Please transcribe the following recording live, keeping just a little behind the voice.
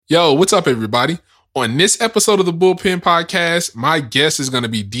Yo, what's up, everybody? On this episode of the Bullpen Podcast, my guest is going to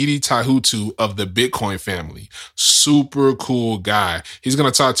be Didi Taihuttu of the Bitcoin family. Super cool guy. He's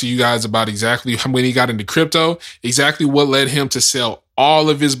going to talk to you guys about exactly when he got into crypto, exactly what led him to sell all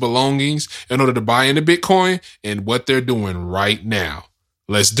of his belongings in order to buy into Bitcoin, and what they're doing right now.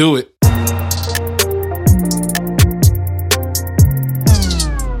 Let's do it.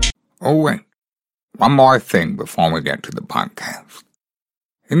 Oh, wait. One more thing before we get to the podcast.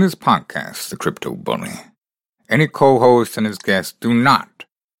 In this podcast, The Crypto Bully, any co-host and his guests do not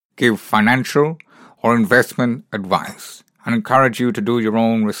give financial or investment advice and encourage you to do your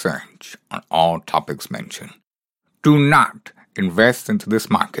own research on all topics mentioned. Do not invest into this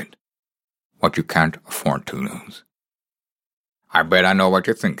market what you can't afford to lose. I bet I know what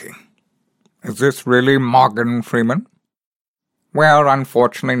you're thinking. Is this really Morgan Freeman? Well,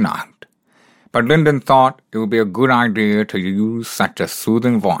 unfortunately not. But Lyndon thought it would be a good idea to use such a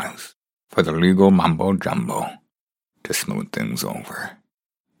soothing voice for the legal mumbo-jumbo to smooth things over.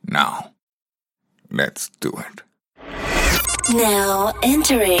 Now, let's do it. Now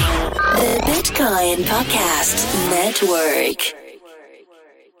entering the Bitcoin Podcast Network.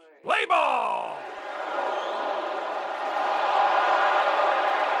 Play ball!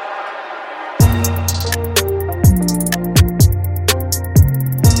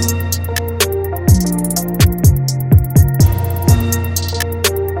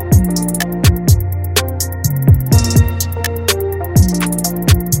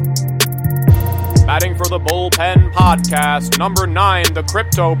 Batting for the Bullpen Podcast, number 9, the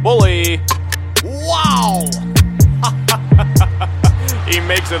Crypto Bully. Wow! He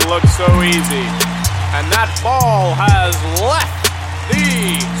makes it look so easy. And that ball has left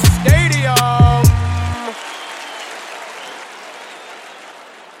the stadium.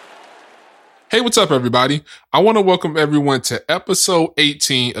 Hey, what's up, everybody? I want to welcome everyone to episode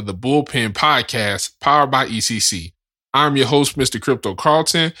 18 of the Bullpen Podcast, powered by ECC. I'm your host, Mr. Crypto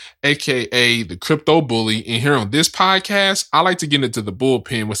Carlton, aka the Crypto Bully. And here on this podcast, I like to get into the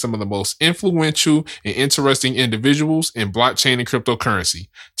bullpen with some of the most influential and interesting individuals in blockchain and cryptocurrency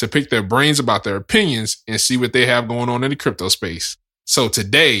to pick their brains about their opinions and see what they have going on in the crypto space. So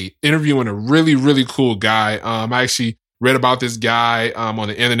today, interviewing a really, really cool guy. I actually read about this guy on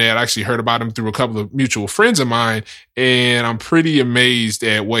the internet. I actually heard about him through a couple of mutual friends of mine, and I'm pretty amazed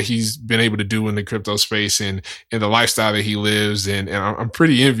at what he's been able to do in the crypto space and the lifestyle that he lives. And I'm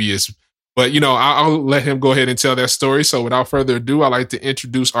pretty envious. But, I'll let him go ahead and tell that story. So without further ado, I'd like to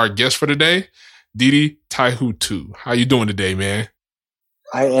introduce our guest for today, Didi Taihuttu. How you doing today, man?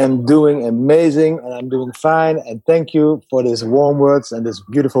 I am doing amazing and I'm doing fine. And thank you for these warm words and this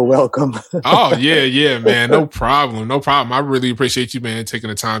beautiful welcome. Oh, yeah, man. No problem. I really appreciate you, man, taking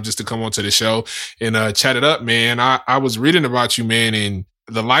the time just to come onto the show and chat it up, man. I was reading about you, man, and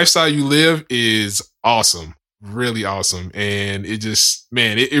the lifestyle you live is awesome. Really awesome. And it just,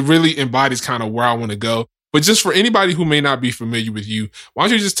 man, it really embodies kind of where I want to go. But just for anybody who may not be familiar with you, why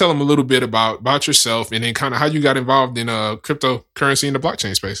don't you just tell them a little bit about yourself and then kind of how you got involved in cryptocurrency in the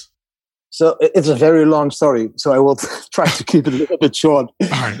blockchain space? So it's a very long story, so I will try to keep it a little bit short. All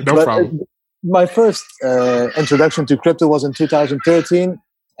right, no problem. My first introduction to crypto was in 2013,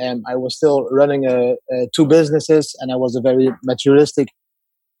 and I was still running two businesses, and I was a very materialistic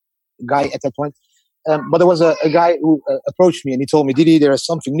guy at that point. But there was a guy who approached me and he told me, Didi, there is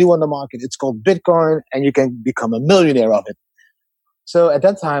something new on the market. It's called Bitcoin and you can become a millionaire of it. So at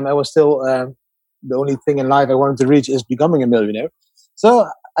that time, I was still, the only thing in life I wanted to reach is becoming a millionaire. So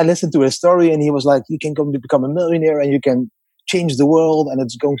I listened to his story and he was like, you can come to become a millionaire and you can change the world and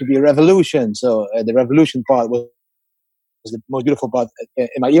it's going to be a revolution. So the revolution part was the most beautiful part in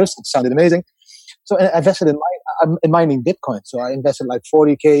my ears. It sounded amazing. So I invested in mining Bitcoin. So I invested like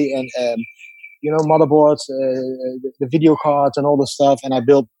 40K and, motherboards, the video cards and all the stuff. And I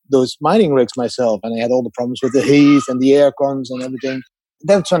built those mining rigs myself. And I had all the problems with the heat and the air cons and everything.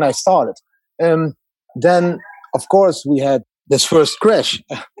 That's when I started. Then, of course, we had this first crash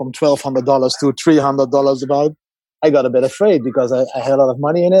from $1,200 to $300 about. I got a bit afraid because I had a lot of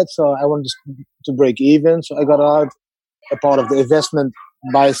money in it. So I wanted to break even. So I got out a part of the investment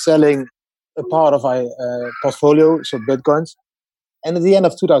by selling a part of my portfolio, so Bitcoins. And at the end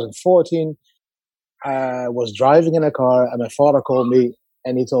of 2014, I was driving in a car and my father called me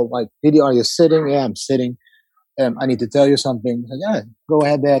and he told, like, Didi, are you sitting? Yeah, I'm sitting. I need to tell you something. I said, yeah, go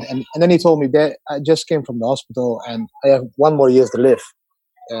ahead, Dad. And then he told me that I just came from the hospital and I have 1 more year to live.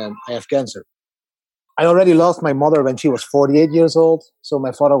 I have cancer. I already lost my mother when she was 48 years old. So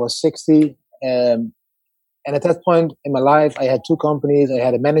my father was 60. And at that point in my life, I had 2 companies. I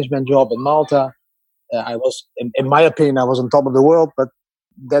had a management job in Malta. I was, in my opinion, I was on top of the world, but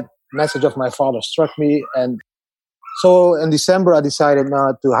that message of my father struck me. And so in December, I decided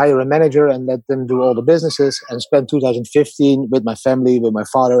now to hire a manager and let them do all the businesses and spend 2015 with my family, with my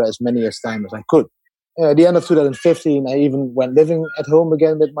father, as many as time as I could. At the end of 2015, I even went living at home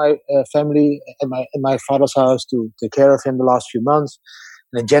again with my family in my father's house to take care of him the last few months.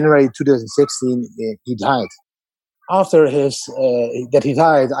 And in January 2016, he died. After that he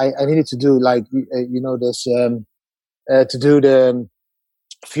died, I needed to do this to do the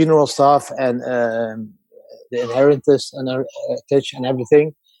funeral stuff and the inheritance and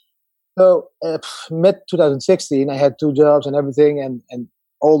everything. So mid 2016, I had 2 jobs and everything, and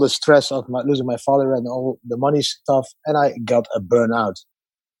all the stress of losing my father and all the money stuff, and I got a burnout.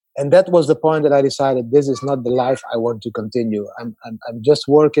 And that was the point that I decided this is not the life I want to continue. I'm just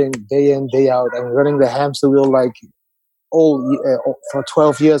working day in, day out. I'm running the hamster wheel like for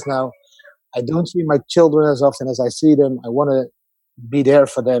 12 years now. I don't see my children as often as I see them. I want to be there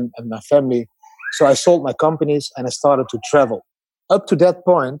for them and my family. So I sold my companies and I started to travel. Up to that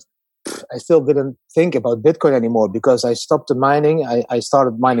point, I still didn't think about Bitcoin anymore because I stopped the mining. I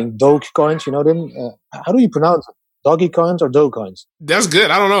started mining Dogecoins. You know them? How do you pronounce it? Doggy coins or Dogecoins? That's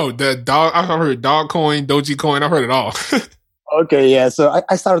good. I don't know. I've heard Dogcoin, Dogecoin. I've heard it all. Okay, yeah. So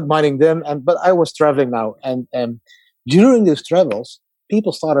I started mining them, but I was traveling now. And during these travels,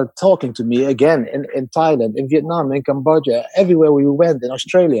 people started talking to me again in Thailand, in Vietnam, in Cambodia, everywhere we went, in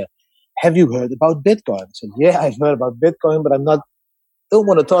Australia. Have you heard about Bitcoin? I said, yeah, I've heard about Bitcoin, but don't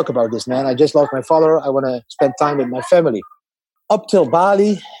want to talk about this, man. I just lost my father. I want to spend time with my family. Up till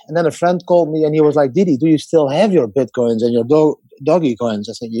Bali, and then a friend called me and he was like, Didi, do you still have your Bitcoins and your doggy coins?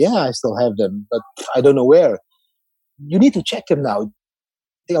 I said, yeah, I still have them, but I don't know where. You need to check them now.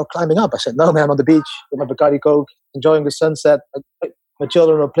 They are climbing up. I said, no, man, I'm on the beach with my Bacardi Coke, enjoying the sunset. My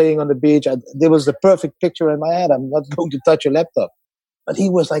children are playing on the beach. There was the perfect picture in my head. I'm not going to touch your laptop. But he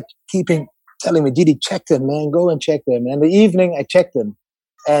was like telling me, Didi, check them, man. Go and check them. And in the evening, I checked them.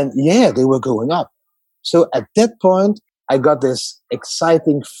 And yeah, they were going up. So at that point, I got this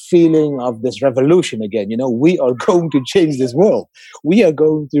exciting feeling of this revolution again. You know, we are going to change this world. We are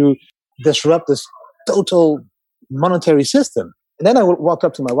going to disrupt this total monetary system. And then I walked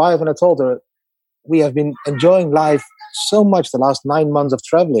up to my wife and I told her, we have been enjoying life so much the last 9 months of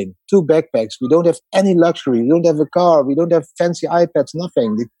traveling. 2 backpacks. We don't have any luxury. We don't have a car. We don't have fancy iPads,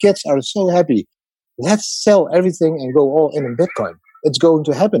 nothing. The kids are so happy. Let's sell everything and go all in Bitcoin. It's going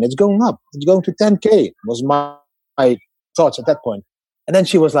to happen. It's going up. It's going to 10K was my thoughts at that point. And then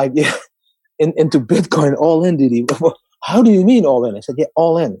she was like, yeah, into Bitcoin, all in, Didi. How do you mean all in? I said, yeah,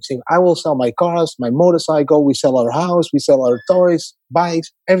 all in. She said, I will sell my cars, my motorcycle. We sell our house. We sell our toys,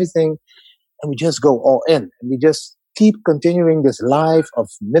 bikes, everything. And we just go all in. And we just keep continuing this life of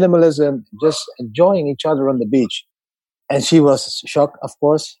minimalism, just enjoying each other on the beach. And she was shocked, of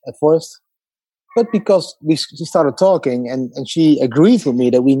course, at first. But because we started talking and she agreed with me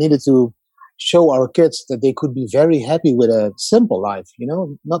that we needed to show our kids that they could be very happy with a simple life, you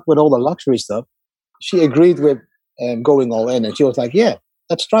know, not with all the luxury stuff. She agreed with going all in. And she was like, yeah,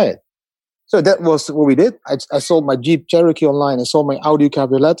 let's try it. So that was what we did. I sold my Jeep Cherokee online. I sold my Audi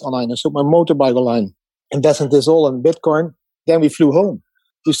Cabriolet online. I sold my motorbike online. Invested this all in Bitcoin. Then we flew home.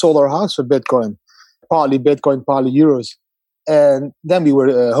 We sold our house for Bitcoin. Partly Bitcoin, partly euros. And then we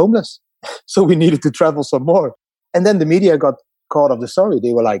were homeless. So we needed to travel some more. And then the media got caught of the story.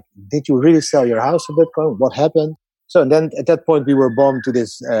 They were like, did you really sell your house for Bitcoin? What happened? So and then at that point, we were bombed to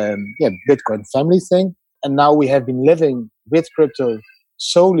this Bitcoin family thing. And now we have been living with crypto,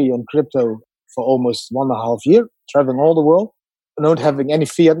 solely on crypto for almost 1.5 years, traveling all the world, not having any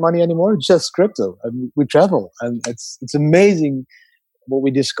fiat money anymore, just crypto. And we travel. And it's amazing what we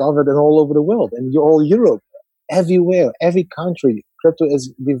discovered and all over the world and all Europe, everywhere, every country. Crypto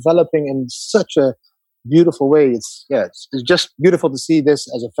is developing in such a beautiful way. It's just beautiful to see this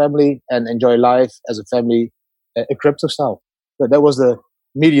as a family and enjoy life as a family, a crypto style. But that was the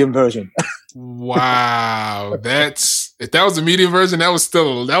medium version. Wow, if that was the medium version, that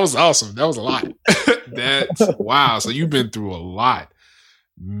was awesome. That was a lot. Wow. So you've been through a lot,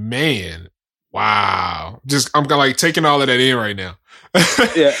 man. Wow. I'm like taking all of that in right now.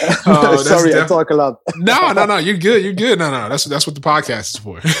 Yeah. Sorry, I talk a lot. No. You're good. You're good. No. That's what the podcast is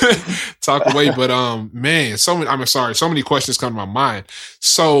for. Talk away. But man, so many questions come to my mind.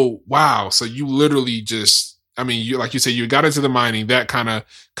 So wow. So you literally you like you said, you got into the mining, that kind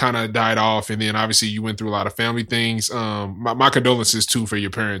of died off, and then obviously you went through a lot of family things. My condolences too for your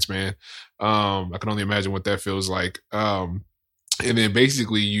parents, man. I can only imagine what that feels like. And then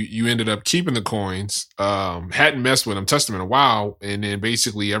basically you ended up keeping the coins, hadn't messed with them, touched them in a while. And then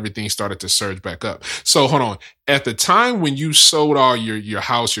basically everything started to surge back up. So hold on. At the time when you sold all your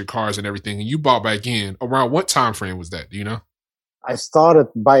house, your cars and everything, and you bought back in, around what time frame was that? Do you know? I started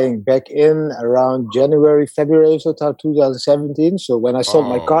buying back in around January, February, so 2017. So when I sold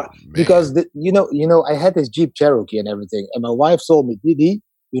my car, man. because I had this Jeep Cherokee and everything, and my wife told me, Didi,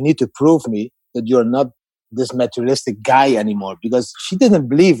 you need to prove me that you're not this materialistic guy anymore, because she didn't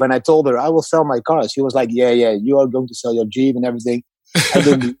believe when I told her I will sell my car. She was like, yeah, you are going to sell your Jeep and everything. I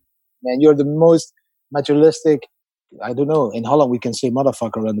don't, man, you're the most materialistic. I don't know. In Holland, we can say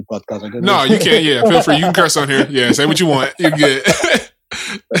motherfucker on the podcast. I don't know. You can't. Yeah, feel free. You can curse on here. Yeah, say what you want. You're good.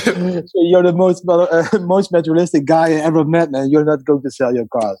 So you're the most materialistic guy I ever met, man. You're not going to sell your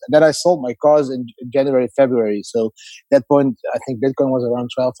cars. And then I sold my cars in January, February. So at that point, I think Bitcoin was around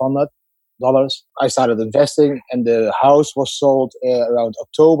 $1,200. I started investing, and the house was sold around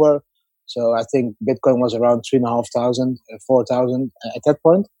October. So I think Bitcoin was around 3,500, 4,000 at that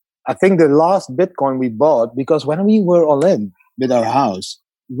point. I think the last Bitcoin we bought, because when we were all in with our house,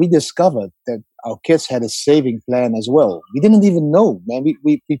 we discovered that our kids had a saving plan as well. We didn't even know, man.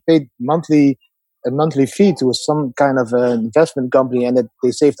 We paid a monthly fee to some kind of an investment company, and that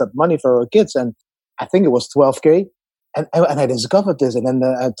they saved up money for our kids. And I think it was 12K. And I discovered this, and then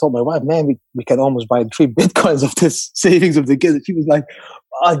I told my wife, man, we can almost buy 3 Bitcoins of this savings of the kids. And she was like,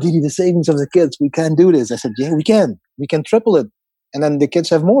 Didi, the savings of the kids, we can't do this. I said, yeah, we can. We can triple it. And then the kids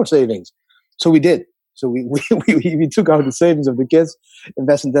have more savings. So we did. So we took out the savings of the kids,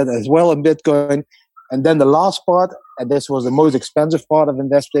 invested that as well in Bitcoin. And then the last part, and this was the most expensive part of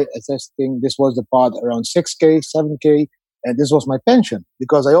investing, this was the part around 6K, 7K. And this was my pension.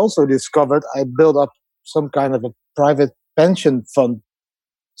 Because I also discovered I built up some kind of a private pension fund.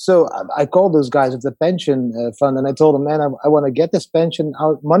 So I called those guys at the pension fund, and I told them, man, I want to get this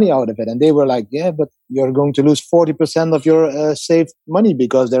money out of it. And they were like, yeah, but you're going to lose 40% of your saved money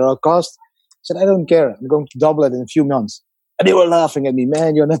because there are costs. I said, I don't care. I'm going to double it in a few months. And they were laughing at me,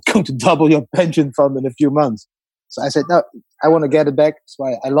 man, you're not going to double your pension fund in a few months. So I said, no, I want to get it back. So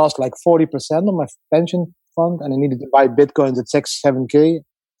I lost like 40% of my pension fund, and I needed to buy Bitcoins at 6, 7K.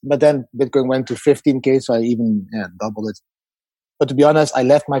 But then Bitcoin went to 15K, so I even doubled it. But to be honest, I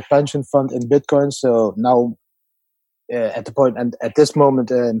left my pension fund in Bitcoin. So now, at the point and at this moment,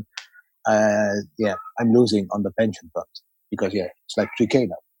 I'm losing on the pension fund because it's like 3K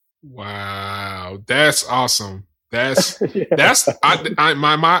now. Wow, that's awesome. That's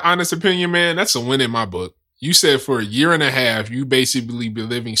my honest opinion, man. That's a win in my book. You said for a year and a half, you basically been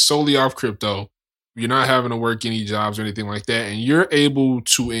living solely off crypto. You're not having to work any jobs or anything like that, and you're able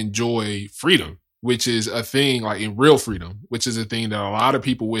to enjoy freedom, which is a thing, like in real freedom, which is a thing that a lot of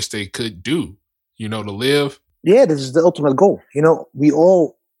people wish they could do, to live. Yeah, this is the ultimate goal. We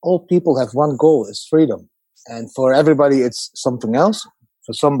all people have one goal, is freedom. And for everybody, it's something else.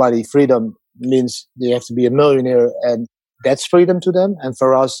 For somebody, freedom means they have to be a millionaire, and that's freedom to them. And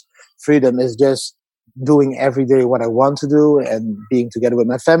for us, freedom is just doing every day what I want to do and being together with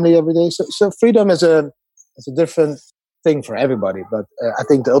my family every day. So freedom is a different thing for everybody, but I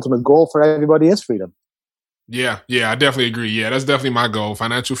think the ultimate goal for everybody is freedom. Yeah, I definitely agree. Yeah, that's definitely my goal: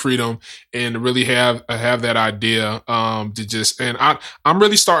 financial freedom, and to really have that idea. I'm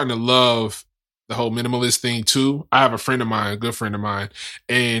really starting to love the whole minimalist thing too. I have a good friend of mine,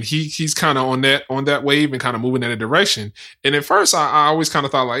 and he's kind of on that wave and kind of moving in a direction. And at first, I always kind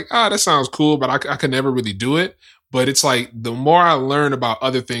of thought like, that sounds cool, but I could never really do it. But it's like the more I learn about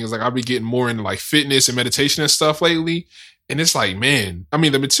other things, like I'll be getting more into like fitness and meditation and stuff lately. And it's like, man, I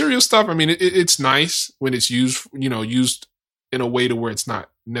mean, the material stuff, I mean, it's nice when it's used in a way to where it's not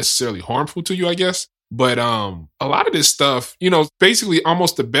necessarily harmful to you, I guess. But a lot of this stuff, basically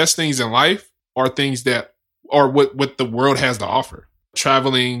almost the best things in life are things that are what the world has to offer.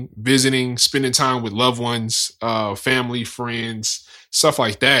 Traveling, visiting, spending time with loved ones, family, friends, stuff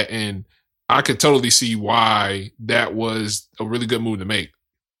like that. And I could totally see why that was a really good move to make.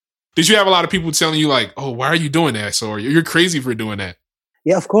 Did you have a lot of people telling you like, oh, why are you doing that? So you're crazy for doing that.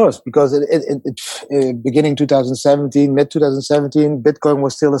 Yeah, of course, because beginning 2017, mid 2017, Bitcoin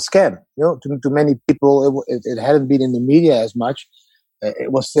was still a scam. To many people, it hadn't been in the media as much.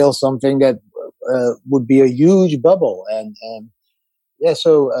 It was still something that would be a huge bubble. And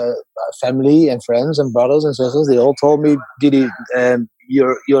so family and friends and brothers and sisters, they all told me, Didi,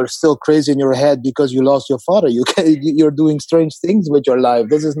 you're still crazy in your head because you lost your father. You're doing strange things with your life.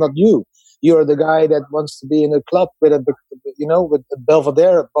 This is not you. You're the guy that wants to be in a club with with a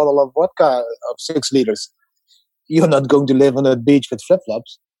Belvedere bottle of vodka of 6 liters. You're not going to live on a beach with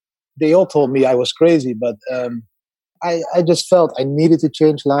flip-flops. They all told me I was crazy, but I just felt I needed to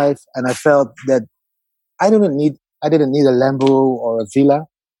change life, and I felt that I didn't need a Lambo or a villa.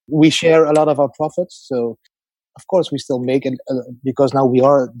 We share a lot of our profits, so of course we still make it because now we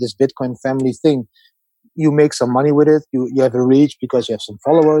are this Bitcoin family thing. You make some money with it. You have a reach because you have some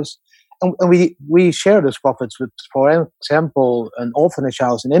followers, and we share those profits with, for example, an orphanage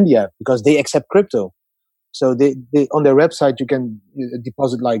house in India because they accept crypto. So they on their website you can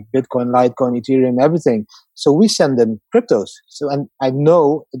deposit like Bitcoin, Litecoin, Ethereum, everything. So we send them cryptos. So and I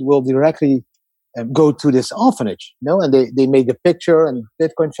know it will directly go to this orphanage, and they made the picture and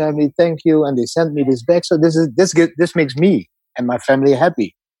Bitcoin family, thank you, and they sent me this back. So this makes me and my family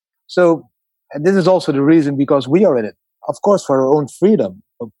happy. So this is also the reason because we are in it, of course, for our own freedom.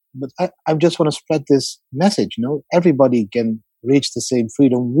 But I just want to spread this message. Everybody can reach the same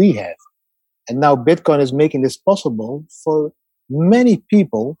freedom we have. And now Bitcoin is making this possible for many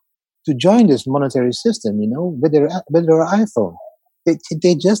people to join this monetary system, with their iPhone.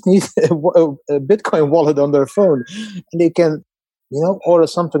 They just need a Bitcoin wallet on their phone, and they can, order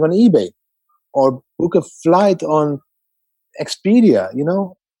something on eBay or book a flight on Expedia.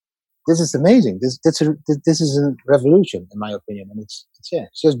 This is amazing. This is a revolution, in my opinion, and it's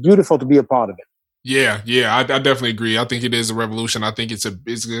just beautiful to be a part of it. Yeah, I definitely agree. I think it is a revolution. I think it's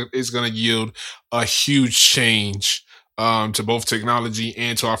going to yield a huge change to both technology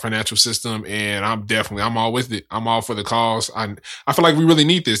and to our financial system. And I'm all with it. I'm all for the cause. I feel like we really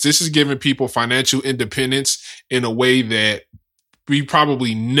need this. This is giving people financial independence in a way that we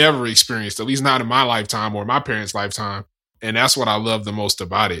probably never experienced, at least not in my lifetime or my parents' lifetime. And that's what I love the most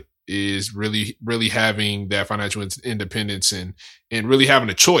about it, is really, really having that financial independence and really having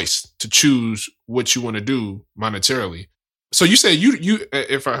a choice to choose what you want to do monetarily. So you say you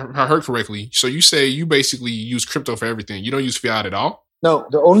if I heard correctly, so you say you basically use crypto for everything. You don't use fiat at all? No,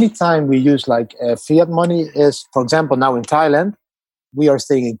 the only time we use fiat money is, for example, now in Thailand, we are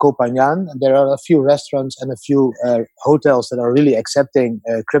staying in Koh Phangan, and there are a few restaurants and a few hotels that are really accepting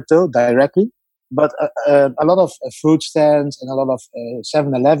crypto directly. But a lot of fruit stands and a lot of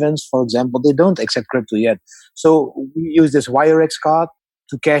 7-Elevens, for example, they don't accept crypto yet. So we use this Wirex card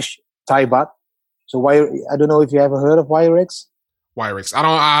to cash Thai baht. So I don't know if you ever heard of Wirex. Wirex,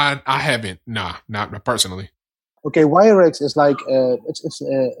 I haven't. Nah, not personally. Okay, Wirex is like it's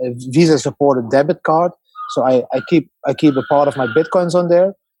a Visa supported debit card. So I keep a part of my Bitcoins on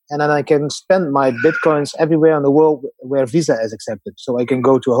there, and then I can spend my Bitcoins everywhere in the world where Visa is accepted. So I can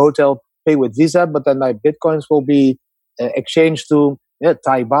go to a hotel, pay with Visa, but then my Bitcoins will be exchanged to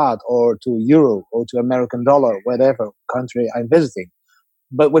Thai baht or to euro or to American dollar, whatever country I'm visiting.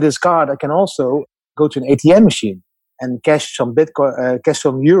 But with this card, I can also go to an ATM machine and cash some Bitcoin, cash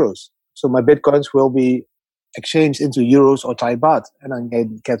some euros. So my Bitcoins will be exchanged into euros or Thai baht, and I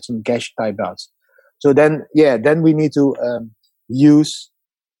can get some cash Thai bahts. So then we need to use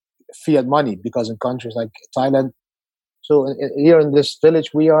fiat money, because in countries like Thailand, so here in this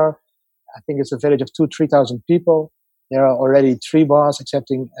village I think it's a village of 2,000-3,000 people. There are already 3 bars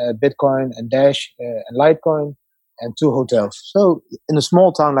accepting Bitcoin and Dash and Litecoin, and 2 hotels. So in a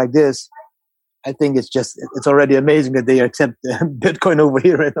small town like this, I think it's already amazing that they accept Bitcoin over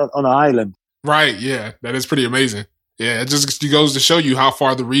here on an island. Right. Yeah, that is pretty amazing. Yeah, it just goes to show you how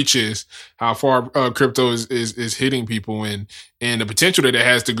far the reach is, how far crypto is hitting people, and the potential that it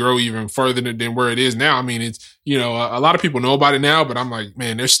has to grow even further than where it is now. I mean, it's, a lot of people know about it now, but I'm like,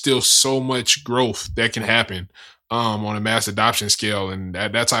 man, there's still so much growth that can happen on a mass adoption scale, and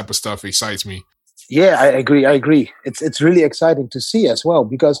that type of stuff excites me. Yeah, I agree. It's really exciting to see as well,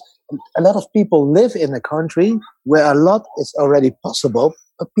 because a lot of people live in a country where a lot is already possible,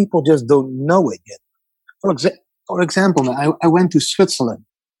 but people just don't know it yet. For example, I went to Switzerland.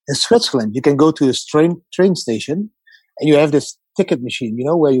 In Switzerland, you can go to a train station, and you have this ticket machine,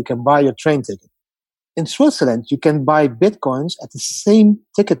 where you can buy your train ticket. In Switzerland, you can buy Bitcoins at the same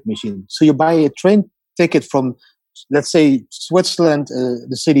ticket machine. So you buy a train ticket from, let's say, Switzerland,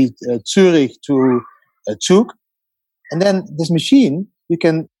 the city Zurich to Zug. And then this machine, you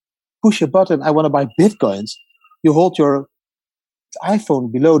can push a button, I want to buy Bitcoins. You hold your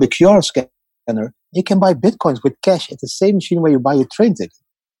iPhone below the QR scanner. You can buy Bitcoins with cash at the same machine where you buy your train ticket.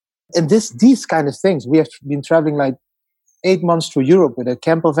 And these kind of things, we have been traveling like 8 months through Europe with a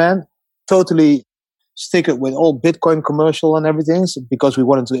camper van, totally stickered with all Bitcoin commercial and everything, because we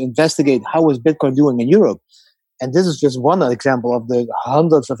wanted to investigate how is Bitcoin doing in Europe. And this is just one example of the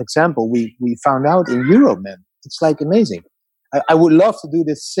hundreds of examples we found out in Europe, man. It's like amazing. I would love to do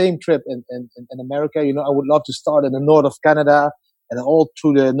this same trip in America. I would love to start in the north of Canada and all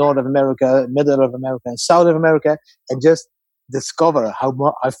through the north of America, middle of America, and south of America, and just discover how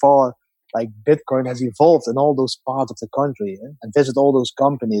far like Bitcoin has evolved in all those parts of the country, and visit all those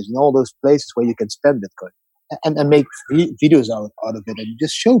companies and all those places where you can spend Bitcoin and make videos out of it and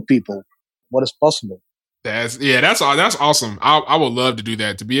just show people what is possible. That's awesome. I would love to do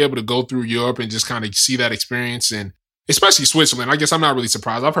that, to be able to go through Europe and just kind of see that experience, and especially Switzerland. I guess I'm not really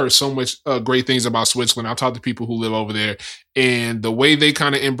surprised. I've heard so much great things about Switzerland. I've talked to people who live over there, and the way they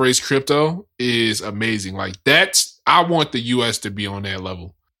kind of embrace crypto is amazing. Like I want the US to be on that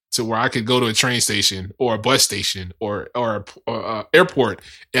level, to where I could go to a train station or a bus station or airport,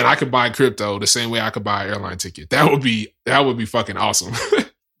 and I could buy crypto the same way I could buy an airline ticket. That would be fucking awesome.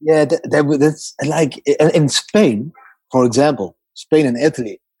 Yeah, that's like in Spain, for example, Spain and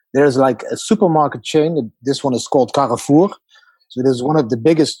Italy. There's like a supermarket chain. This one is called Carrefour. So this is one of the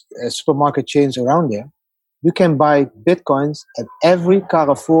biggest supermarket chains around there. You can buy Bitcoins at every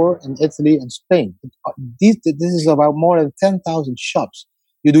Carrefour in Italy and Spain. This is about more than 10,000 shops.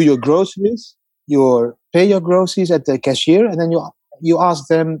 You do your groceries, you pay your groceries at the cashier, and then you ask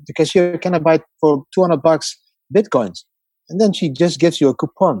them, the cashier, can I buy for $200 Bitcoins? And then she just gives you a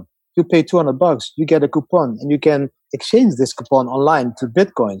coupon. You pay $200, you get a coupon, and you can exchange this coupon online to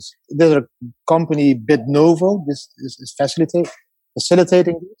Bitcoins. There's a company, BitNovo, this is facilitating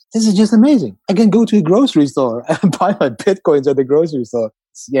this. This is just amazing. I can go to a grocery store and buy my Bitcoins at the grocery store.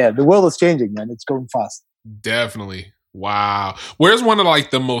 Yeah, the world is changing, man. It's going fast. Definitely. Wow. Where's one of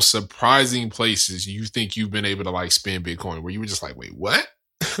like the most surprising places you think you've been able to like spend Bitcoin, where you were just like, wait, what?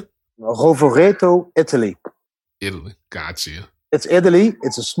 Rovereto, Italy. Italy. Gotcha. It's Italy.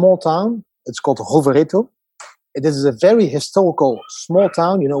 It's a small town. It's called Rovereto. This is a very historical small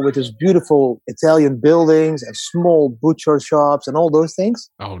town, with these beautiful Italian buildings and small butcher shops and all those things.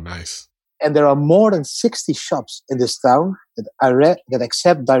 Oh, nice. And there are more than 60 shops in this town that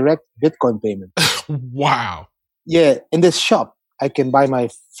accept direct Bitcoin payment. Wow. Yeah, in this shop, I can buy my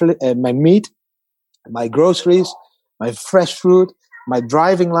meat, my groceries, my fresh fruit, my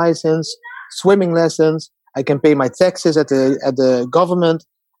driving license, swimming lessons. I can pay my taxes at the government.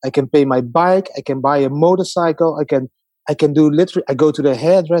 I can pay my bike. I can buy a motorcycle. I can do literally. I go to the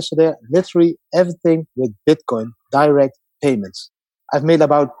hairdresser there. Literally everything with Bitcoin, direct payments. I've made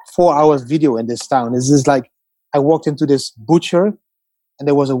about 4 hours video in this town. This is like, I walked into this butcher, and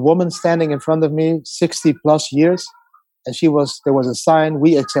there was a woman standing in front of me, 60 plus years, and there was a sign,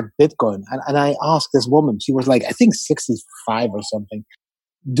 we accept Bitcoin. And I asked this woman, she was like, I think 65 or something.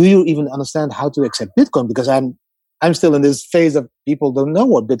 Do you even understand how to accept Bitcoin? Because I'm still in this phase of people don't know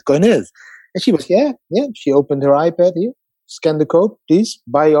what Bitcoin is. And she was, yeah. She opened her iPad here, scan the code, please,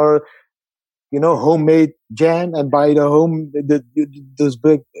 buy your, homemade jam, and buy those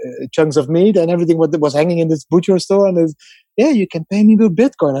big chunks of meat and everything what was hanging in this butcher store. And you can pay me with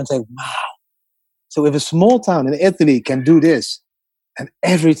Bitcoin. I was like, wow. So if a small town in Italy can do this, and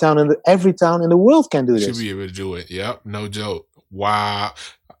every town in the world can do this, should be able to do it. Yep, no joke. Wow.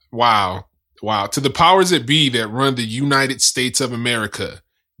 To the powers that be that run the United States of America,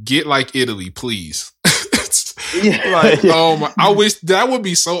 get like Italy, please. Oh my, I wish that would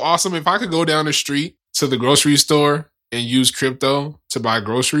be so awesome if I could go down the street to the grocery store and use crypto to buy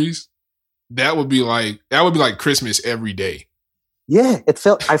groceries. That would be like Christmas every day. Yeah,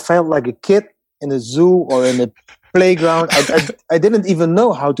 I felt like a kid in a zoo or in a playground. I didn't even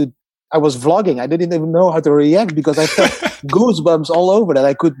know how to. I was vlogging. I didn't even know how to react because I felt goosebumps all over that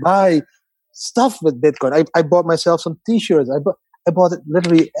I could buy stuff with Bitcoin. I bought myself some T-shirts. I bought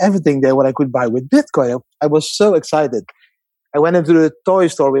literally everything there what I could buy with Bitcoin. I was so excited. I went into the toy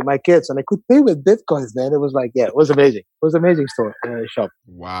store with my kids and I could pay with Bitcoins, man. It was like, it was amazing. It was an amazing shop.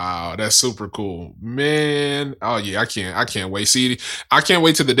 Wow, that's super cool, man. Oh yeah, I can't wait. See, I can't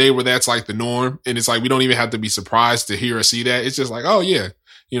wait to the day where that's like the norm, and it's like we don't even have to be surprised to hear or see that. It's just like, oh yeah,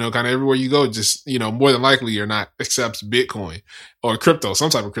 kind of everywhere you go, just more than likely you're not accepts Bitcoin or crypto, some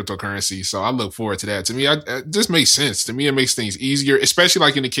type of cryptocurrency. So I look forward to that. To me, it just makes sense. To me, it makes things easier, especially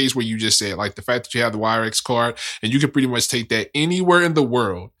like in the case where you just said, like the fact that you have the YRX card and you can pretty much take that anywhere in the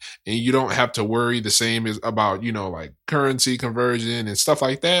world, and you don't have to worry the same as about like currency conversion and stuff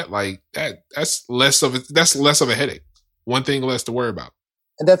like that. Like that's less of a headache. One thing less to worry about.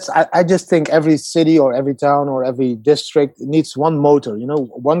 And I just think every city or every town or every district needs one motor,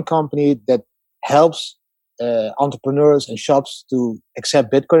 one company that helps entrepreneurs and shops to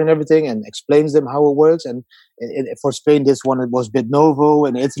accept Bitcoin and everything and explains them how it works. And for Spain, this one, it was BitNovo.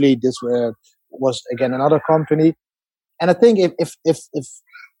 In Italy, this was again another company. And I think if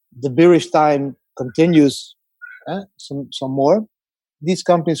the bearish time continues some more, these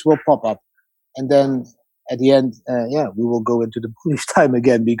companies will pop up. And then at the end, we will go into the bullish time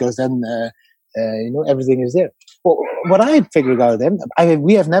again because then, everything is there. Well, what I figured out then,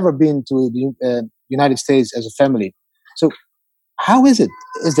 we have never been to the United States as a family. So how is it?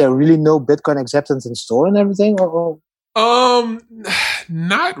 Is there really no Bitcoin acceptance in store and everything?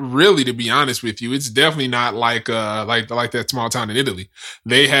 Not really, to be honest with you. It's definitely not like that small town in Italy.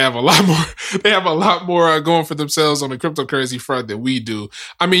 They have a lot more. They have a lot more going for themselves on the cryptocurrency front than we do.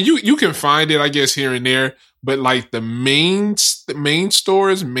 I mean, you can find it, I guess, here and there, but like the main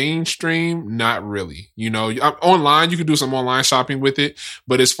stores, mainstream, not really. You know, online you can do some online shopping with it,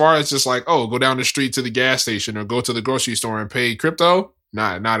 but as far as just like, oh, go down the street to the gas station or go to the grocery store and pay crypto,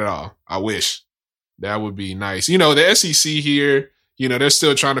 not at all. I wish. That would be nice. You know, the SEC here, you know, they're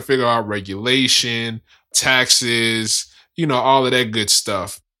still trying to figure out regulation, taxes, you know, all of that good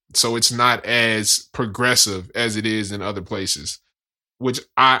stuff. So it's not as progressive as it is in other places, which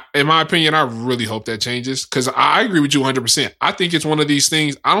in my opinion, I really hope that changes because I agree with you 100%. I think it's one of these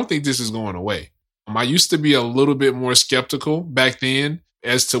things. I don't think this is going away. I used to be a little bit more skeptical back then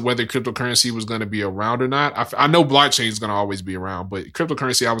as to whether cryptocurrency was going to be around or not. I know blockchain is going to always be around, but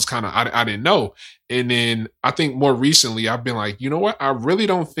cryptocurrency, I was I didn't know. And then I think more recently, I've been like, you know what? I really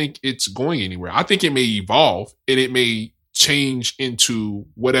don't think it's going anywhere. I think it may evolve and it may change into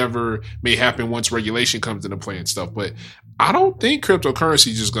whatever may happen once regulation comes into play and stuff. But I don't think cryptocurrency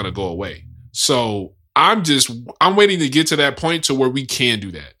is just going to go away. So I'm waiting to get to that point to where we can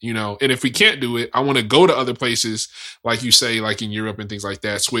do that, you know, and if we can't do it, I want to go to other places, like you say, like in Europe and things like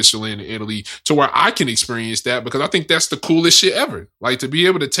that, Switzerland and Italy, to where I can experience that because I think that's the coolest shit ever. Like to be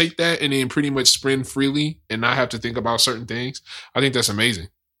able to take that and then pretty much spend freely and not have to think about certain things. I think that's amazing.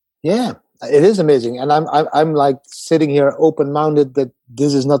 Yeah, it is amazing. And I'm like sitting here open-minded that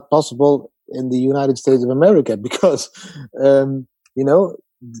this is not possible in the United States of America because, you know,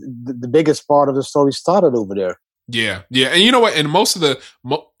 the biggest part of the story started over there. Yeah. And you know what? And most of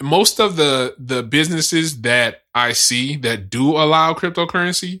the businesses that I see that do allow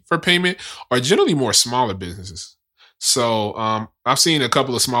cryptocurrency for payment are generally more smaller businesses. So I've seen a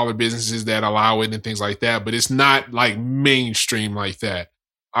couple of smaller businesses that allow it and things like that, but it's not like mainstream like that.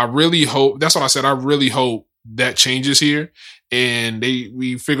 I really hope, that's what I said, I really hope that changes here and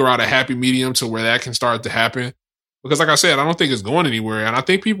we figure out a happy medium to where that can start to happen. Because like I said, I don't think it's going anywhere. And I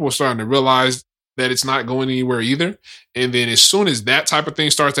think people are starting to realize that it's not going anywhere either. And then as soon as that type of thing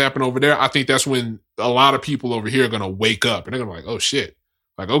starts to happen over there, I think that's when a lot of people over here are going to wake up and they're going to be like, oh shit,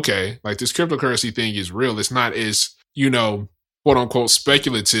 like, okay, like this cryptocurrency thing is real. It's not as, you know, quote unquote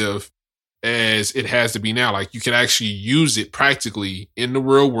speculative as it has to be now. Like you can actually use it practically in the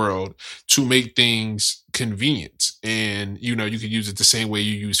real world to make things convenient. And, you know, you could use it the same way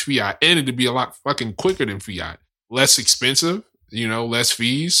you use fiat and it'd be a lot fucking quicker than fiat. Less expensive, you know, less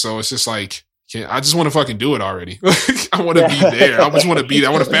fees. So it's just like, I just want to fucking do it already. I want to be there. I just want to be there.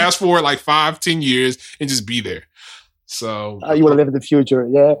 I want to fast forward like 5-10 years and just be there. So you want to live in the future.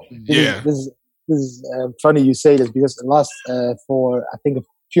 Yeah. This is funny you say this because for I think a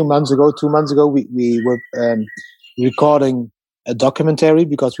few months ago, 2 months ago, we were recording a documentary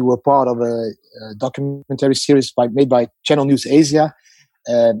because we were part of a documentary series made by Channel News Asia.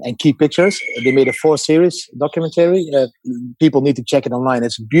 And Key Pictures. They made a 4-series documentary. People need to check it online.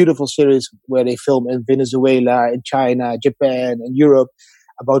 It's a beautiful series where they film in Venezuela, in China, Japan, and Europe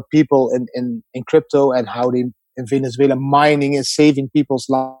about people in crypto and how in Venezuela mining is saving people's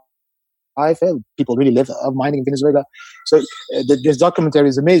life. People really live mining in Venezuela. So this documentary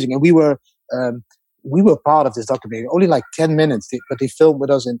is amazing. And we were part of this documentary. Only like 10 minutes, but they filmed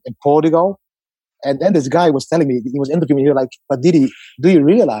with us in Portugal. And then this guy was telling me, he was interviewing me, he was like, but Didi, do you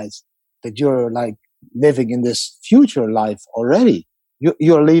realize that you're like living in this future life already?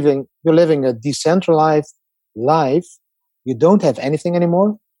 You're living a decentralized life. You don't have anything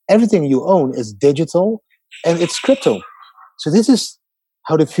anymore. Everything you own is digital and it's crypto. So this is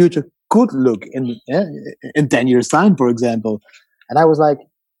how the future could look in 10 years time, for example. And I was like,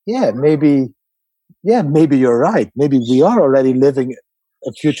 maybe you're right. Maybe we are already living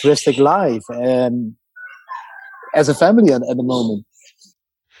a futuristic life as a family at the moment.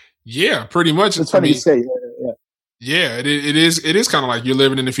 Yeah, pretty much. It's funny to say. Yeah, it is kind of like you're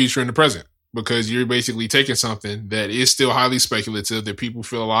living in the future and the present because you're basically taking something that is still highly speculative that people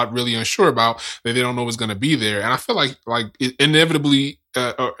feel really unsure about, that they don't know what's going to be there. And I feel like it inevitably,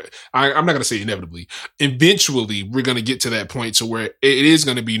 I'm not going to say inevitably, eventually we're going to get to that point to where it is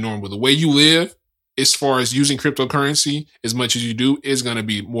going to be normal. The way you live, as far as using cryptocurrency as much as you do, is going to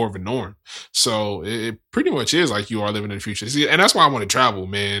be more of a norm. So it pretty much is like you are living in the future. See, and that's why I want to travel,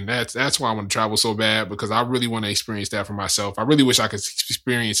 man. That's why I want to travel so bad, because I really want to experience that for myself. I really wish I could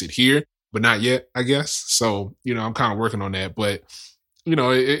experience it here, but not yet, I guess. So, you know, I'm kind of working on that, but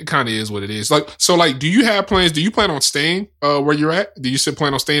it kind of is what it is. Like, so like, do you have plans? Do you plan on staying where you're at? Do you still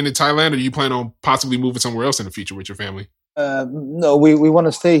plan on staying in Thailand, or do you plan on possibly moving somewhere else in the future with your family? No, we want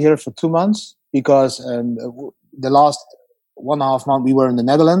to stay here for 2 months because the last 1.5 months we were in the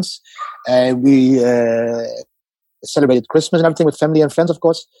Netherlands. We celebrated Christmas and everything with family and friends, of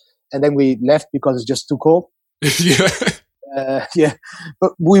course. And then we left because it's just too cold. Yeah.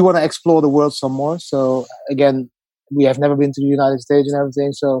 But we want to explore the world some more. So again, we have never been to the United States and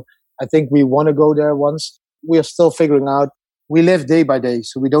everything. So I think we want to go there once. We are still figuring out. We live day by day,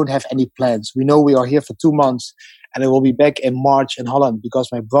 so we don't have any plans. We know we are here for 2 months, and I will be back in March in Holland because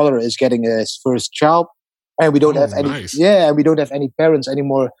my brother is getting his first child, and we don't have any. Nice. Yeah, we don't have any parents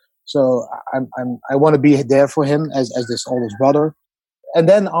anymore. So I want to be there for him as this oldest brother. And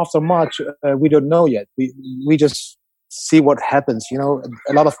then after March, we don't know yet. We just see what happens.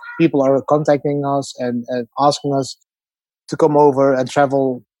 A lot of people are contacting us and asking us to come over and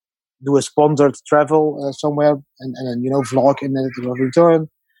travel, do a sponsored travel somewhere, and then vlog in the return.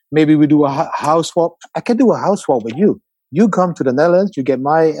 Maybe we do a house swap. I can do a house swap with you. You come to the Netherlands, you get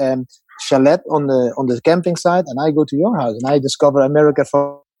my chalet on the camping site, and I go to your house, and I discover America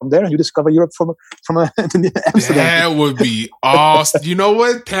from there, and you discover Europe from Amsterdam. That would be awesome. You know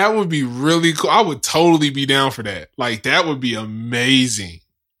what? That would be really cool. I would totally be down for that. Like, that would be amazing.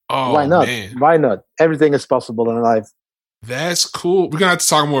 Oh, why not? Man. Why not? Everything is possible in life. That's cool. We're going to have to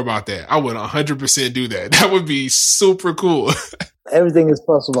talk more about that. I would 100% do that. That would be super cool. Everything is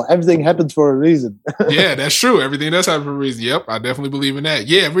possible. Everything happens for a reason. Yeah, that's true. Everything does happen for a reason. Yep, I definitely believe in that.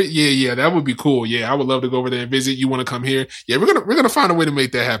 Yeah, that would be cool. Yeah, I would love to go over there and visit. You want to come here? Yeah, we're gonna find a way to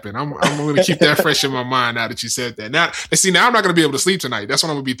make that happen. I'm gonna keep that fresh in my mind now that you said that. Now I'm not gonna be able to sleep tonight. That's what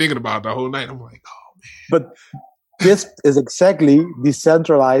I'm gonna be thinking about the whole night. I'm like, oh man. But this is exactly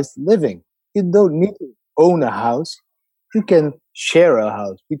decentralized living. You don't need to own a house. You can share a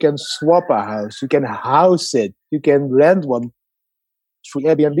house. You can swap a house. You can house it. You can rent one through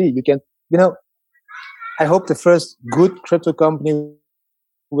Airbnb. You can, I hope the first good crypto company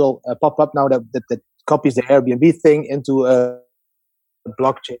will pop up now that copies the Airbnb thing into a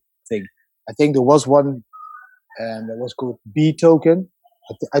blockchain thing. I think there was one that was called B Token.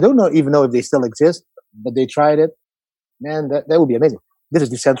 I don't even know if they still exist, but they tried it. Man, that would be amazing. This is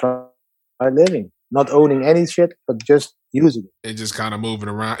decentralized living. Not owning any shit, but just using it. And just kind of moving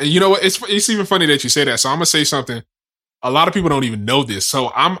around. And you know what? It's even funny that you say that. So I'm going to say something. A lot of people don't even know this.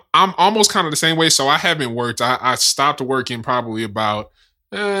 So I'm almost kind of the same way. So I haven't worked. I stopped working probably about,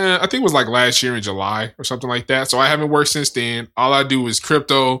 I think it was like last year in July or something like that. So I haven't worked since then. All I do is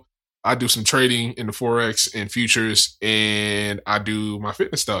crypto. I do some trading in the Forex and futures, and I do my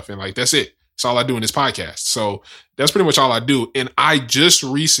fitness stuff. And like, that's it. That's all I do in this podcast. So that's pretty much all I do. And I just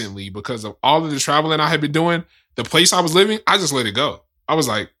recently, because of all of the traveling I had been doing, the place I was living, I just let it go. I was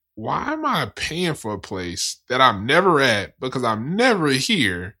like, why am I paying for a place that I'm never at because I'm never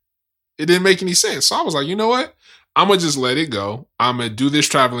here? It didn't make any sense. So I was like, you know what? I'm going to just let it go. I'm going to do this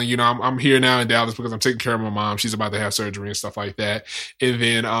traveling. I'm here now in Dallas because I'm taking care of my mom. She's about to have surgery and stuff like that. And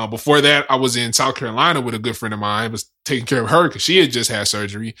then before that, I was in South Carolina with a good friend of mine. I was taking care of her because she had just had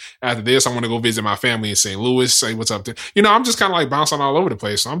surgery. After this, I want to go visit my family in St. Louis, say what's up. I'm just kind of like bouncing all over the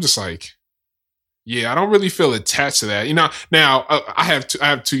place. So I'm just like, yeah, I don't really feel attached to that. Now I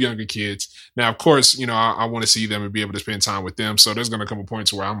have two younger kids. Now, of course, I want to see them and be able to spend time with them. So there's going to come a point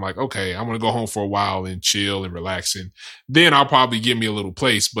to where I'm like, okay, I'm going to go home for a while and chill and relax. And then I'll probably give me a little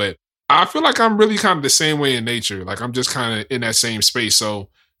place. But I feel like I'm really kind of the same way in nature. Like I'm just kind of in that same space. So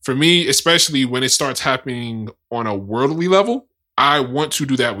for me, especially when it starts happening on a worldly level, I want to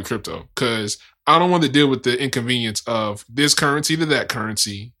do that with crypto because I don't want to deal with the inconvenience of this currency to that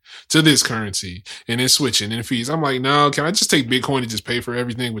currency to this currency and then switching and fees. I'm like, no, can I just take Bitcoin and just pay for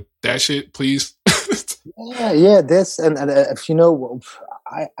everything with that shit, please? Yeah. This and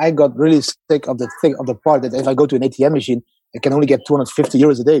I got really sick of the part that if I go to an ATM machine, I can only get 250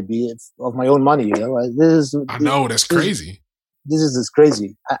 euros a day of my own money. I know that's crazy. This is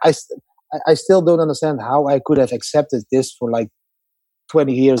crazy. I still don't understand how I could have accepted this for like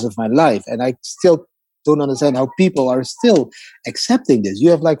 20 years of my life, and I still don't understand how people are still accepting this. You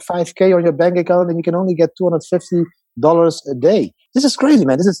have like $5,000 on your bank account and you can only get $250 a day. This is crazy,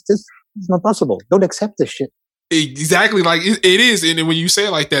 man. This is not possible. Don't accept this shit. Exactly. Like it is. And when you say it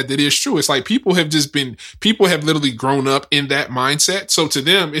like that is true. It's like people have literally grown up in that mindset. So to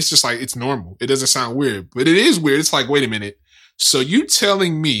them, it's just like, it's normal. It doesn't sound weird, but it is weird. It's like, wait a minute. So you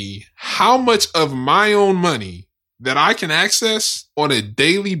telling me how much of my own money that I can access on a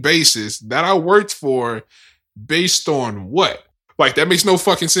daily basis that I worked for based on what? Like, that makes no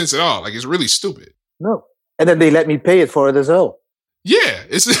fucking sense at all. Like, it's really stupid. No. And then they let me pay it for it as well. Yeah,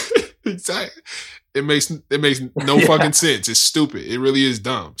 it's exactly. It makes no fucking sense. It's stupid. It really is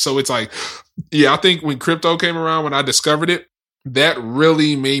dumb. So it's like, yeah, I think when crypto came around, when I discovered it, that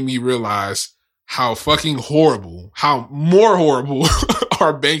really made me realize how fucking horrible, how more horrible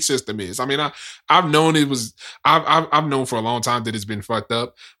our bank system is. I mean, I've known it was, I've known for a long time that it's been fucked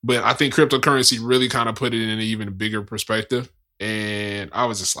up, but I think cryptocurrency really kind of put it in an even bigger perspective. And I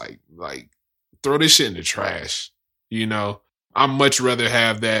was just like, throw this shit in the trash. You know, I'd much rather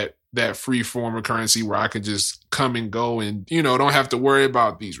have that free form of currency where I could just come and go and, you know, don't have to worry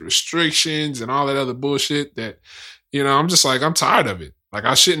about these restrictions and all that other bullshit that, you know, I'm just like, I'm tired of it. Like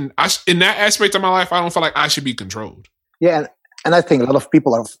in that aspect of my life, I don't feel like I should be controlled. Yeah. And I think a lot of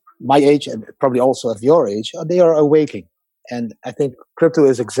people of my age and probably also of your age, they are awaking. And I think crypto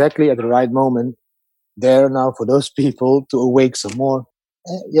is exactly at the right moment there now for those people to awake some more.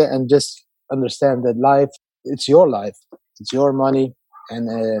 And just understand that life, it's your life. It's your money.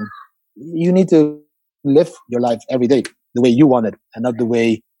 And you need to live your life every day the way you want it and not the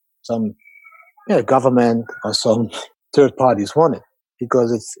way some government or some third parties want it,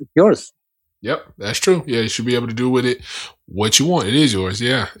 because it's yours. Yep, that's true. Yeah, you should be able to do with it what you want. It is yours.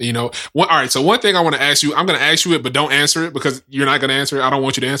 Yeah. You know, all right. So one thing I want to ask you, I'm going to ask you it, but don't answer it because you're not going to answer it. I don't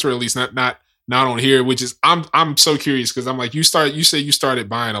want you to answer it, at least not on here, which is, I'm so curious because I'm like, you say you started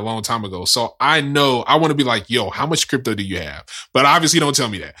buying a long time ago. So I know I want to be like, yo, how much crypto do you have? But obviously don't tell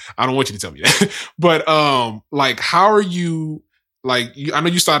me that. I don't want you to tell me that. But, like, how are you, like, I know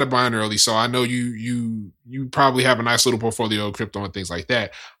you started buying early, so I know you probably have a nice little portfolio of crypto and things like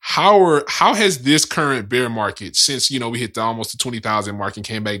that. How has this current bear market, since, you know, we hit almost the 20,000 mark and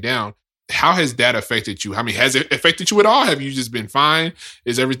came back down, how has that affected you? I mean, has it affected you at all? Have you just been fine?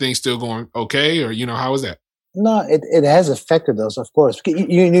 Is everything still going okay? Or, you know, how is that? No, it has affected us, of course.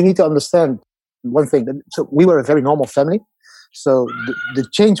 You need to understand one thing. So we were a very normal family. So the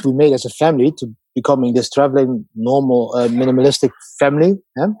change we made as a family to becoming this traveling, normal, minimalistic family,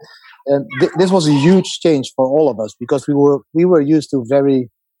 and this was a huge change for all of us because we were used to a very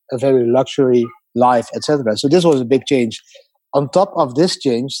luxury life, etc. So this was a big change. On top of this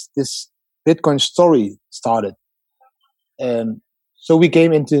change, this Bitcoin story started. So we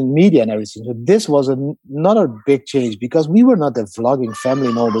came into media and everything. So this was another big change because we were not a vlogging family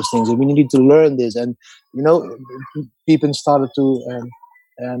and all those things. And we needed to learn this. And, you know, people started to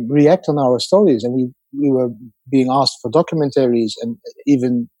react on our stories. And we were being asked for documentaries. And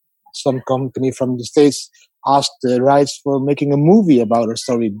even some company from the States asked the rights for making a movie about our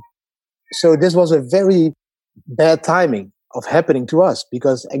story. So this was a very bad timing of happening to us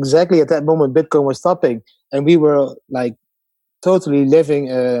because exactly at that moment Bitcoin was stopping and we were like totally living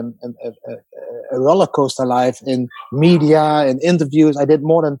a roller coaster life in media and interviews. I did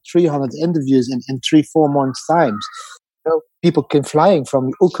more than 300 interviews in 3-4 months times. You know, people came flying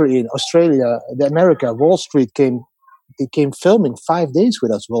from Ukraine, Australia, America, Wall Street came filming 5 days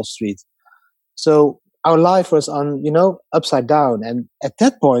with us, Wall Street. So our life was on, you know, upside down. And at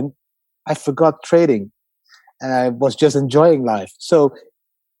that point, I forgot trading. And I was just enjoying life. So,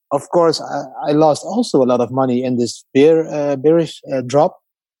 of course, I lost also a lot of money in this bearish drop.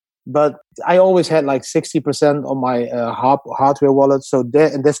 But I always had like 60% on my hardware wallet. So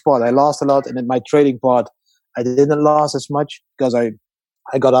there, in this part, I lost a lot. And in my trading part, I didn't lose as much because I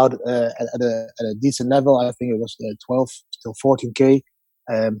got out at a decent level. I think it was 12 to 14K.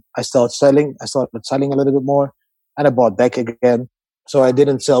 I started selling a little bit more. And I bought back again. So I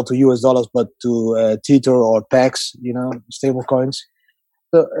didn't sell to US dollars, but to Tether or PAX, you know, stable coins.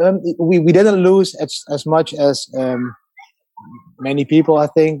 So we didn't lose as much as many people, I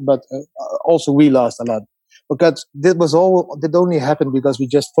think, but also we lost a lot because that only happened because we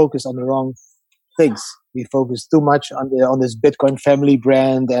just focused on the wrong things. We focused too much on this Bitcoin family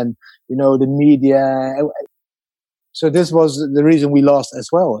brand and, you know, the media. So this was the reason we lost as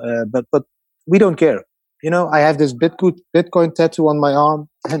well. But we don't care. You know, I have this Bitcoin tattoo on my arm,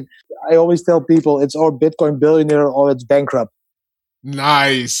 and I always tell people it's or Bitcoin billionaire or it's bankrupt.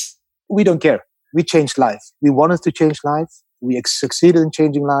 Nice. We don't care. We changed life. We wanted to change life. We succeeded in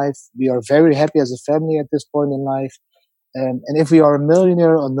changing life. We are very happy as a family at this point in life. And if we are a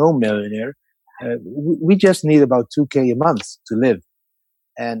millionaire or no millionaire, we just need about 2K a month to live.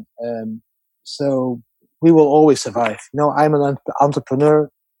 And so we will always survive. You know, I'm an entrepreneur.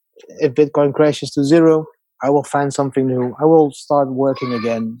 If Bitcoin crashes to zero, I will find something new. I will start working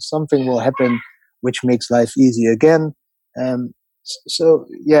again. Something will happen which makes life easy again. So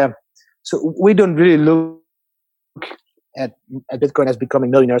we don't really look at Bitcoin as becoming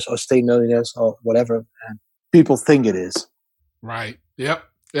millionaires or staying millionaires or whatever. And people think it is. Right. Yep.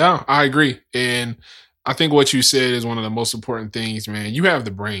 Yeah, I agree. And I think what you said is one of the most important things, man. You have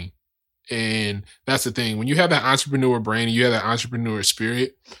the brain. And that's the thing. When you have that entrepreneur brain and you have that entrepreneur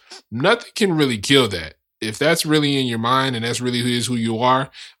spirit, nothing can really kill that. If that's really in your mind and that's really who you are,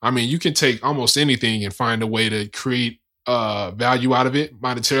 I mean, you can take almost anything and find a way to create value out of it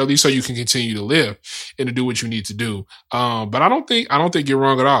monetarily so you can continue to live and to do what you need to do. But I don't think you're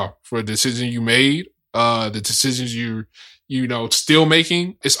wrong at all for the decision you made, the decisions you're still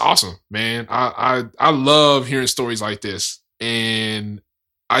making. It's awesome, man. I love hearing stories like this. And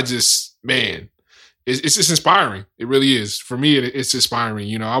I just, man, it's just inspiring. It really is. For me, it's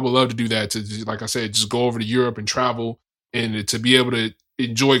inspiring. I would love to do that, to, like I said, just go over to Europe and travel and to be able to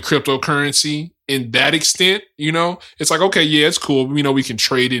enjoy cryptocurrency in that extent. It's like, okay, yeah, it's cool. We can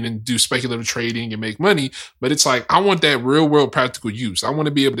trade it and do speculative trading and make money, but it's like, I want that real world practical use. I want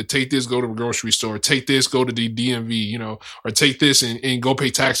to be able to take this, go to a grocery store, take this, go to the DMV, or take this and go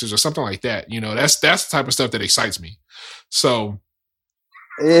pay taxes or something like that. That's the type of stuff that excites me. So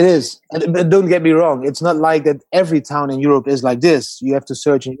it is. But don't get me wrong. It's not like that every town in Europe is like this. You have to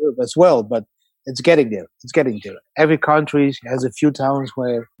search in Europe as well, but it's getting there. It's getting there. Every country has a few towns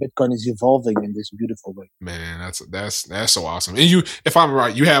where Bitcoin is evolving in this beautiful way. Man, that's so awesome. And you, if I'm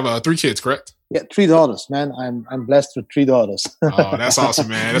right, you have 3 kids, correct? Yeah, 3 daughters, man. I'm blessed with 3 daughters. Oh, that's awesome,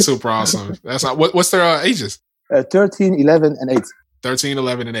 man. That's super awesome. What's their ages? 13, 11, and 8. 13,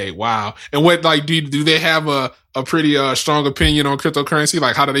 11, and 8. Wow. And what, like, do they have a pretty strong opinion on cryptocurrency?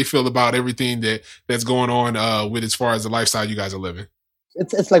 Like, how do they feel about everything that's going on with as far as the lifestyle you guys are living?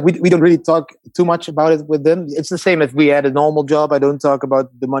 It's like we don't really talk too much about it with them. It's the same if we had a normal job. I don't talk about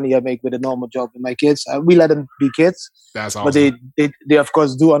the money I make with a normal job with my kids. We let them be kids. That's awesome. But they of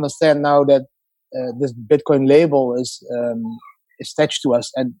course do understand now that this Bitcoin label is attached to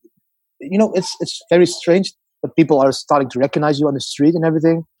us, and it's very strange. But people are starting to recognize you on the street and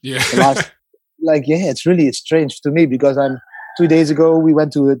everything. Yeah. It's really strange to me because 2 days ago we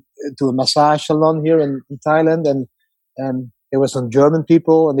went to a massage salon here in Thailand, and there were some German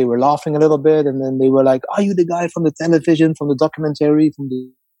people and they were laughing a little bit, and then they were like, "Are you the guy from the television, from the documentary, from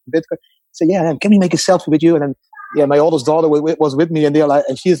the Bitcoin?" I said, "Yeah, can we make a selfie with you?" And then my oldest daughter was with me, and they're like,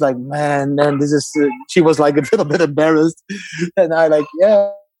 and she's like, "Man, this is." She was like a little bit embarrassed, and I like, yeah.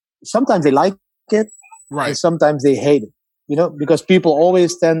 Sometimes they like it. Right. And sometimes they hate it, because people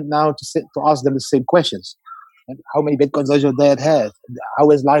always tend now to ask them the same questions. How many Bitcoins does your dad have? How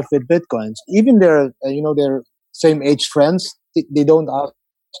is life with Bitcoins? Even their same age friends, they don't ask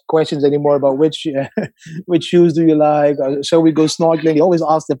questions anymore about which shoes do you like, or shall we go snorkeling? They always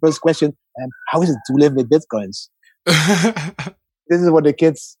ask the first question, how is it to live with Bitcoins? This is what the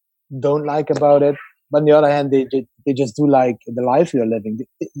kids don't like about it. But on the other hand, they just do like the life you're living.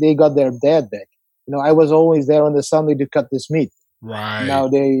 They got their dad back. I was always there on the Sunday to cut this meat. Right. Now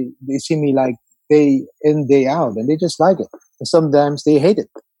they see me like day in, day out, and they just like it. And sometimes they hate it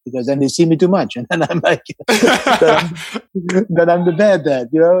because then they see me too much, and then I'm like, then I'm the bad dad.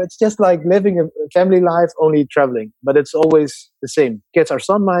 It's just like living a family life, only traveling. But it's always the same. Kids are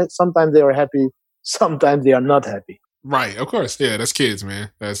sometimes they are happy, sometimes they are not happy. Right, of course, yeah, that's kids, man.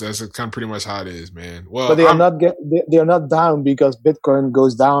 That's kind of pretty much how it is, man. Well, but they are not down because Bitcoin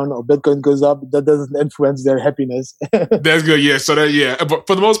goes down or Bitcoin goes up. That doesn't influence their happiness. That's good, yeah. So but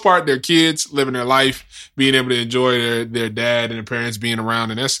for the most part, they're kids living their life, being able to enjoy their dad and their parents being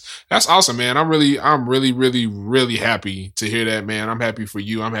around, and that's awesome, man. I'm really, really, really happy to hear that, man. I'm happy for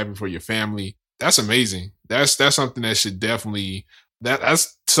you. I'm happy for your family. That's amazing. That's something that should definitely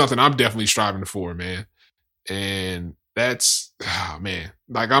that's something I'm definitely striving for, man. And that's, man,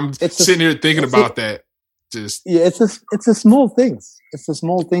 like I'm sitting here thinking about that. Just it's the small things. It's the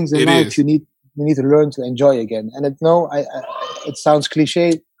small things in life you need to learn to enjoy again. And it sounds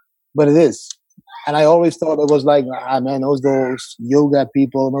cliche, but it is. And I always thought it was like, man, those yoga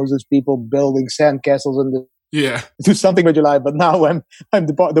people, those people building sandcastles and do something with your life. But now I'm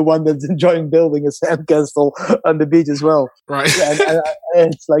the one that's enjoying building a sandcastle on the beach as well. Right.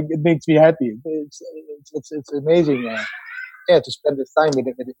 And it's like, it makes me happy. It's amazing. To spend this time with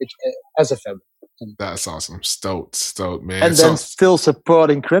it as a family. That's awesome. Stoked, man. And then still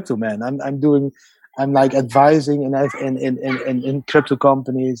supporting crypto, man. I'm like advising in crypto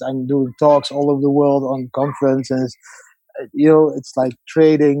companies. I'm doing talks all over the world on conferences. It's like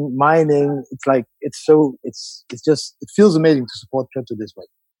trading, mining. It's like it feels amazing to support crypto this way.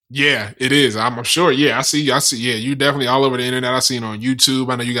 Yeah, it is. I'm sure. Yeah, I see. Yeah, you definitely all over the internet. I see it on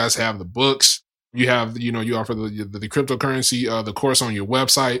YouTube. I know you guys have the books. You have, you offer the cryptocurrency, the course on your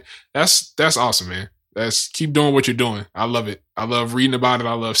website. That's awesome, man. Keep doing what you're doing. I love it. I love reading about it.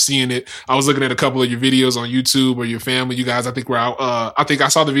 I love seeing it. I was looking at a couple of your videos on YouTube or your family. You guys, I think were out. I think I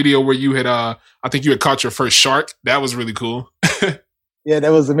saw the video where you had, I think you had caught your first shark. That was really cool. Yeah,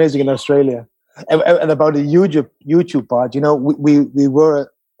 that was amazing in Australia. And about the YouTube part, we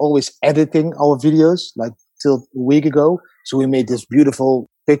were always editing our videos like till a week ago. So we made this beautiful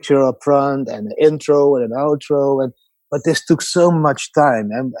picture up front and an intro and an outro. But this took so much time,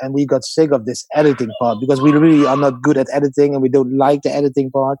 and we got sick of this editing part because we really are not good at editing and we don't like the editing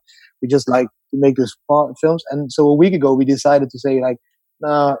part. We just like to make those films. And so a week ago, we decided to say, like,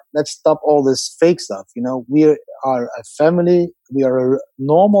 let's stop all this fake stuff. We are a family. We are a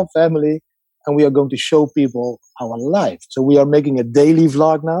normal family, and we are going to show people our life. So we are making a daily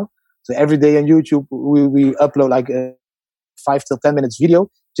vlog now. So every day on YouTube, we upload like a 5 to 10 minutes video,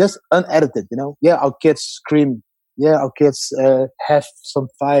 just unedited, Yeah, our kids scream. Yeah, our kids have some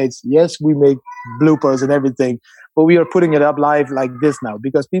fights. Yes, we make bloopers and everything, but we are putting it up live like this now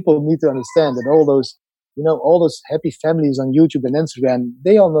because people need to understand that all those happy families on YouTube and Instagram,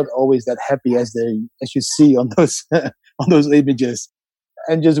 they are not always that happy as you see on those on those images.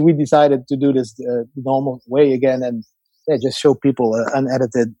 And we decided to do this the normal way again, and just show people an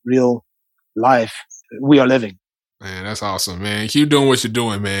unedited, real life we are living. Man, that's awesome, man. Keep doing what you're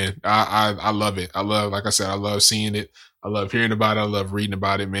doing, man. I love it. Like I said, I love seeing it. I love hearing about it. I love reading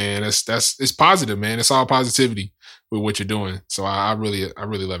about it, man. It's positive, man. It's all positivity with what you're doing. So I really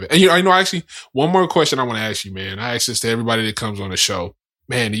love it. And actually, one more question I want to ask you, man. I ask this to everybody that comes on the show.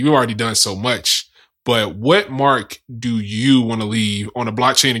 Man, you've already done so much, but what mark do you want to leave on the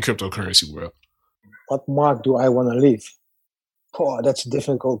blockchain and cryptocurrency world? What mark do I want to leave? Oh, that's a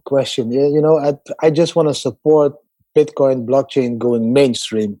difficult question. Yeah, I just want to support Bitcoin blockchain going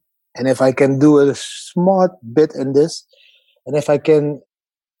mainstream. And if I can do a smart bit in this, and if I can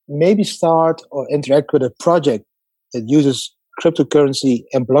maybe start or interact with a project that uses cryptocurrency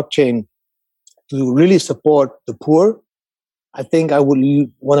and blockchain to really support the poor, I think I would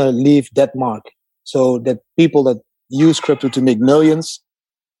want to leave that mark so that people that use crypto to make millions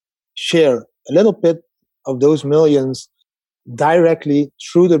share a little bit of those millions directly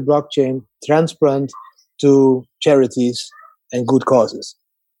through the blockchain, transparent to charities and good causes.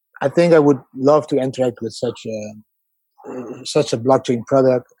 I think I would love to interact with such a blockchain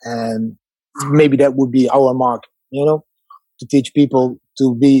product, and maybe that would be our mark, to teach people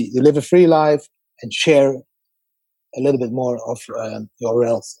to live a free life and share a little bit more of your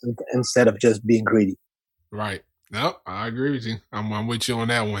wealth instead of just being greedy. Right. No, I agree with you. I'm with you on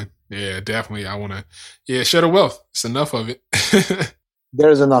that one. Yeah, definitely. I want to, share the wealth. It's enough of it. There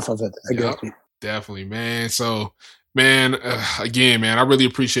is enough of it. I guess. Definitely, man. So, man, again, man, I really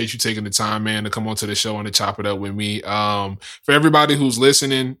appreciate you taking the time, man, to come onto the show and to chop it up with me. For everybody who's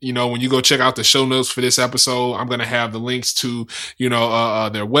listening, when you go check out the show notes for this episode, I'm going to have the links to,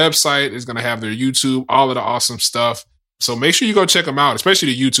 their website. It's going to have their YouTube, all of the awesome stuff. So make sure you go check them out,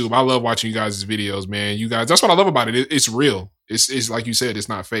 especially the YouTube. I love watching you guys' videos, man. You guys, that's what I love about it. It's real. It's like you said, it's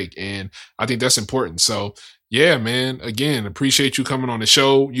not fake. And I think that's important. So, yeah, man, again, appreciate you coming on the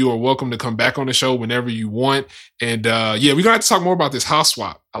show. You are welcome to come back on the show whenever you want. And we're going to have to talk more about this house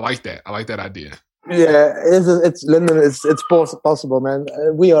swap. I like that. I like that idea. Yeah, it's Lyndon. It's possible, man.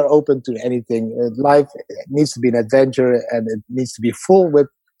 We are open to anything. Life needs to be an adventure, and it needs to be full with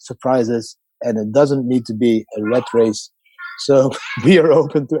surprises, and it doesn't need to be a rat race. So we are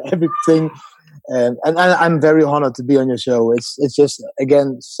open to everything. And I'm very honored to be on your show. It's just,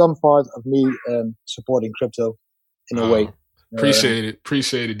 again, some part of me supporting crypto in a way. Appreciate it,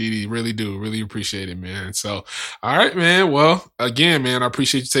 Didi. Really do. Really appreciate it, man. So, all right, man. Well, again, man, I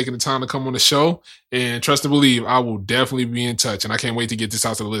appreciate you taking the time to come on the show. And trust and believe, I will definitely be in touch. And I can't wait to get this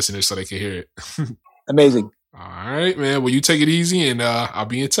out to the listeners so they can hear it. Amazing. All right, man. Well, you take it easy, and I'll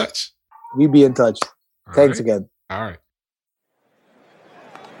be in touch. We be in touch. Thanks again. All right.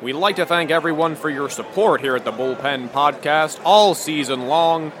 We'd like to thank everyone for your support here at the Bullpen Podcast all season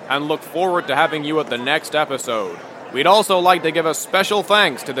long and look forward to having you at the next episode. We'd also like to give a special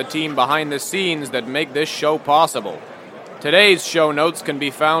thanks to the team behind the scenes that make this show possible. Today's show notes can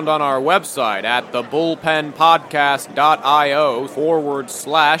be found on our website at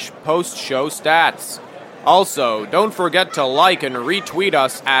thebullpenpodcast.io/post-show stats. Also, don't forget to like and retweet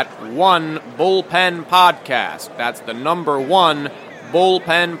us at 1Bullpen Podcast. That's the number 1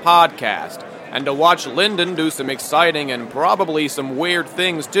 Bullpen Podcast. And to watch Lyndon do some exciting and probably some weird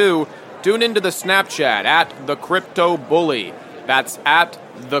things too, tune into the Snapchat at The Crypto Bully. That's at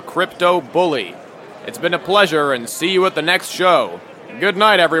The Crypto Bully. It's been a pleasure, and see you at the next show. Good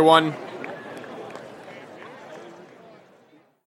night, everyone.